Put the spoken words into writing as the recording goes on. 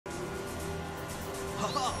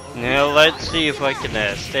Now let's see if I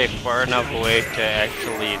can stay far enough away to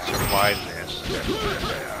actually survive this.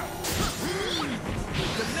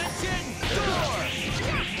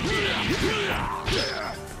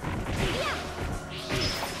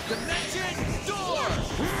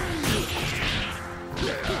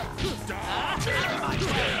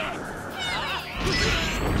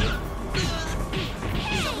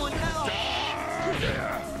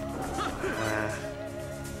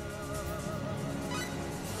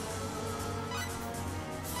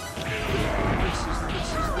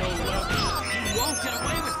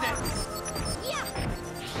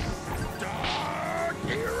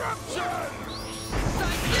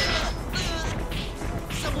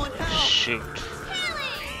 Shoot.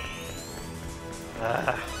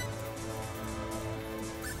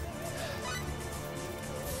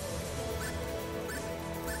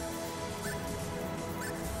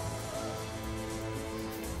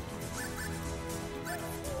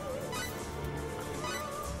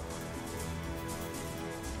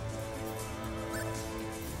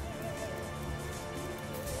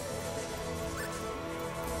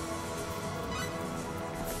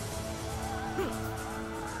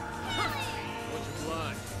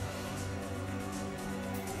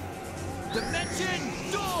 Dimension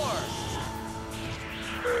door!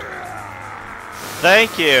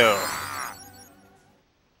 Thank you.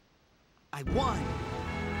 I won.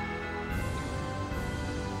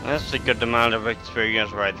 That's a good amount of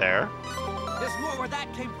experience right there. There's more where that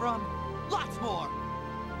came from. Lots more.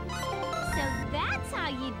 So that's how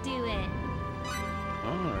you do it.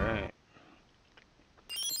 Alright.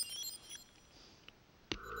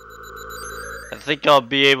 I think I'll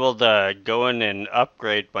be able to go in and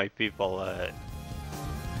upgrade my people a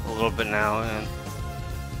little bit now, and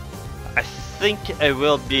I think I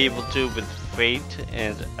will be able to with Fate,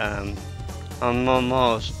 and I'm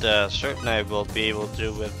almost certain I will be able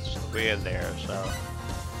to with Sophia there, so.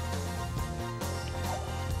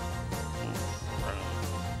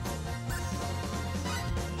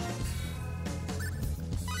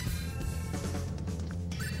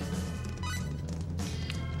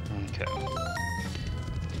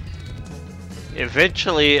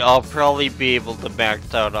 Eventually, I'll probably be able to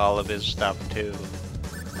max out all of his stuff too,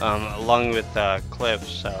 along with Cliff.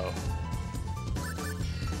 So,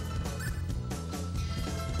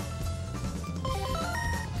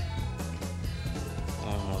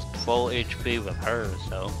 almost full HP with her.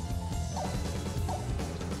 So,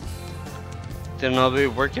 then I'll be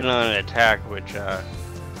working on an attack, which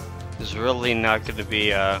is really not going to be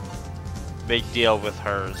a big deal with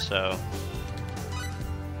her. So.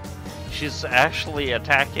 She's actually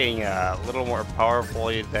attacking a little more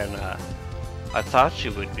powerfully than I thought she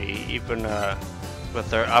would be, even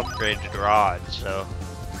with her upgraded rod, so.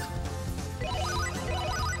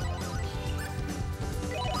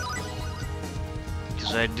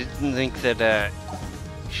 Because I didn't think that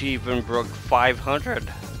she even broke 500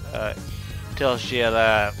 till she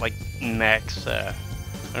had like max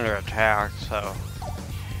under attack, so.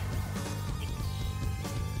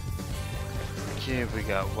 Okay, we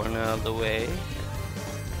got one out of the way,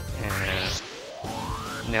 and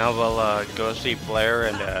now we'll go see Blair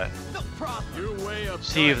and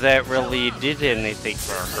see if that really did anything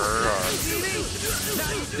for her, or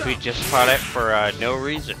if we just fought it for no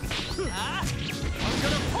reason.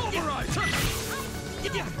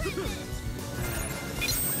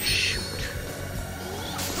 Shoot.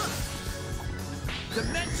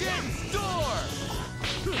 Dimension door!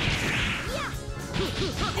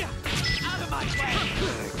 Out of my way!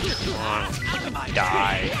 Come on,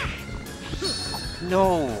 die.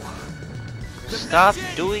 No! Stop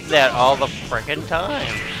doing that all the frickin'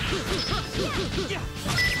 time!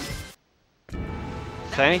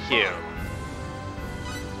 Thank you.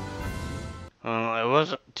 It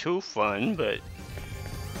wasn't too fun, but...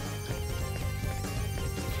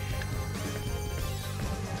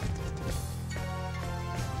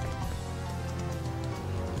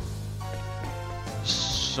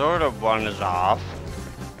 Sort of one is off.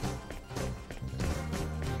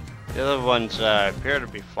 The other ones appear to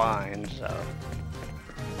be fine, so.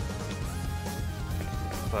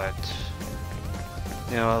 But,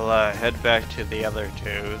 you know, I'll head back to the other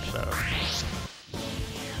two, so.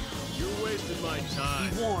 You wasted my time.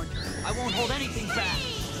 Be warned, I won't hold anything back.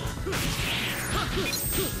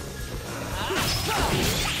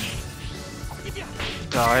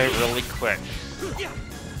 Die really quick.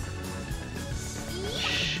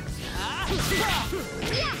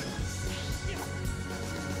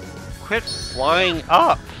 Quit flying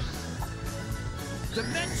up!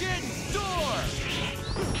 Dimension door!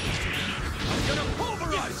 I'm gonna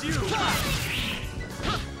pulverize you!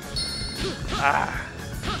 Ah.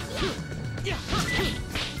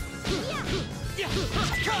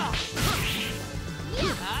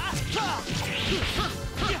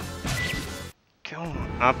 Come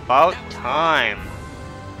on, about time.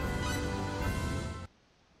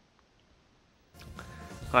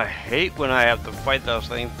 I hate when I have to fight those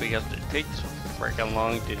things because it takes so freaking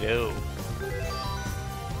long to do.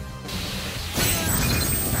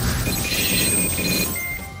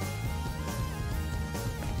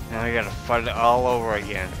 Now I gotta fight it all over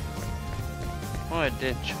again. Oh, I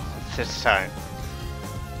did this time.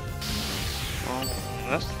 Oh,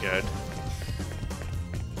 that's good.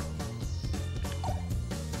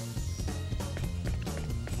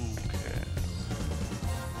 Okay.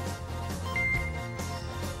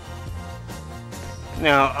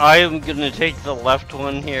 Now I am gonna take the left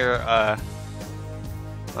one here.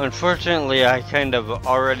 Unfortunately, I kind of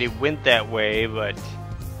already went that way, but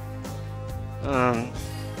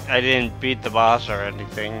I didn't beat the boss or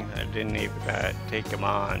anything. I didn't even take him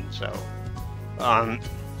on, so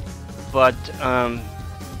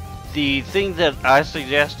the thing that I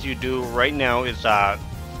suggest you do right now is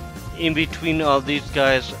in between all these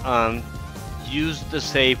guys, use the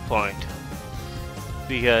save point,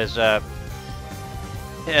 because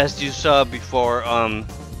as you saw before,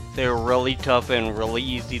 they're really tough and really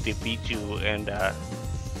easy to beat you, and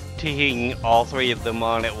taking all three of them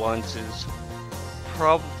on at once is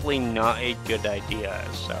probably not a good idea.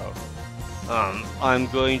 So I'm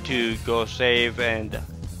going to go save, and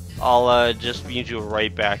I'll just meet you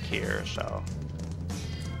right back here. So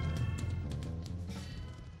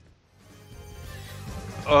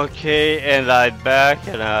okay, and I'm back,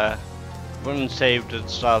 and went and saved and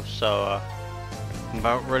stuff, so I'm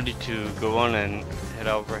about ready to go on and head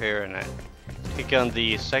over here and take on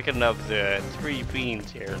the second of the three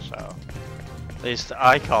fiends here. So at least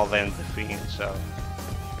I call them the fiends, so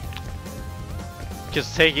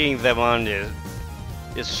because taking them on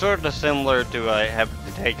is sort of similar to having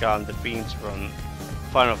to take on the fiends from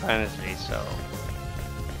Final Fantasy, so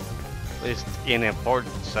at least in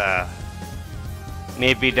importance,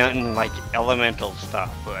 maybe not in like elemental stuff,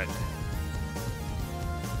 but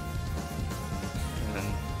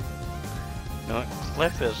no,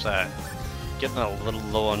 Cliff is getting a little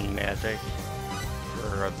low on magic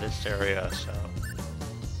for this area, so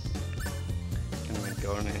I'm gonna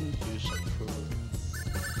go in and use some food.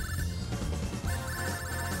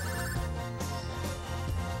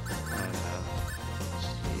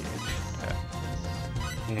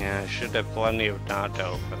 Yeah, I should have plenty of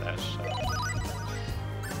natto for that stuff.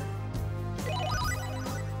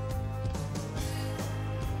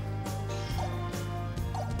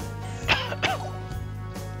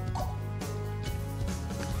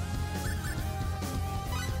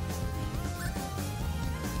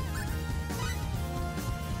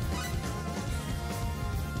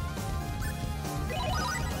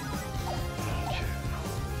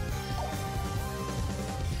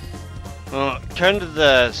 Well, kind of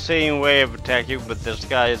the same way of attacking with this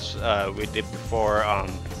guys we did before.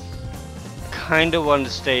 Kind of want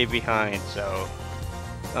to stay behind, so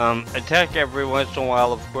attack every once in a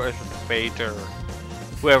while, of course, with Fate or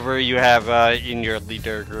whoever you have in your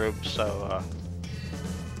leader group. So,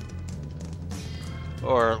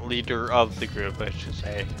 or leader of the group, I should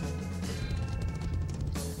say.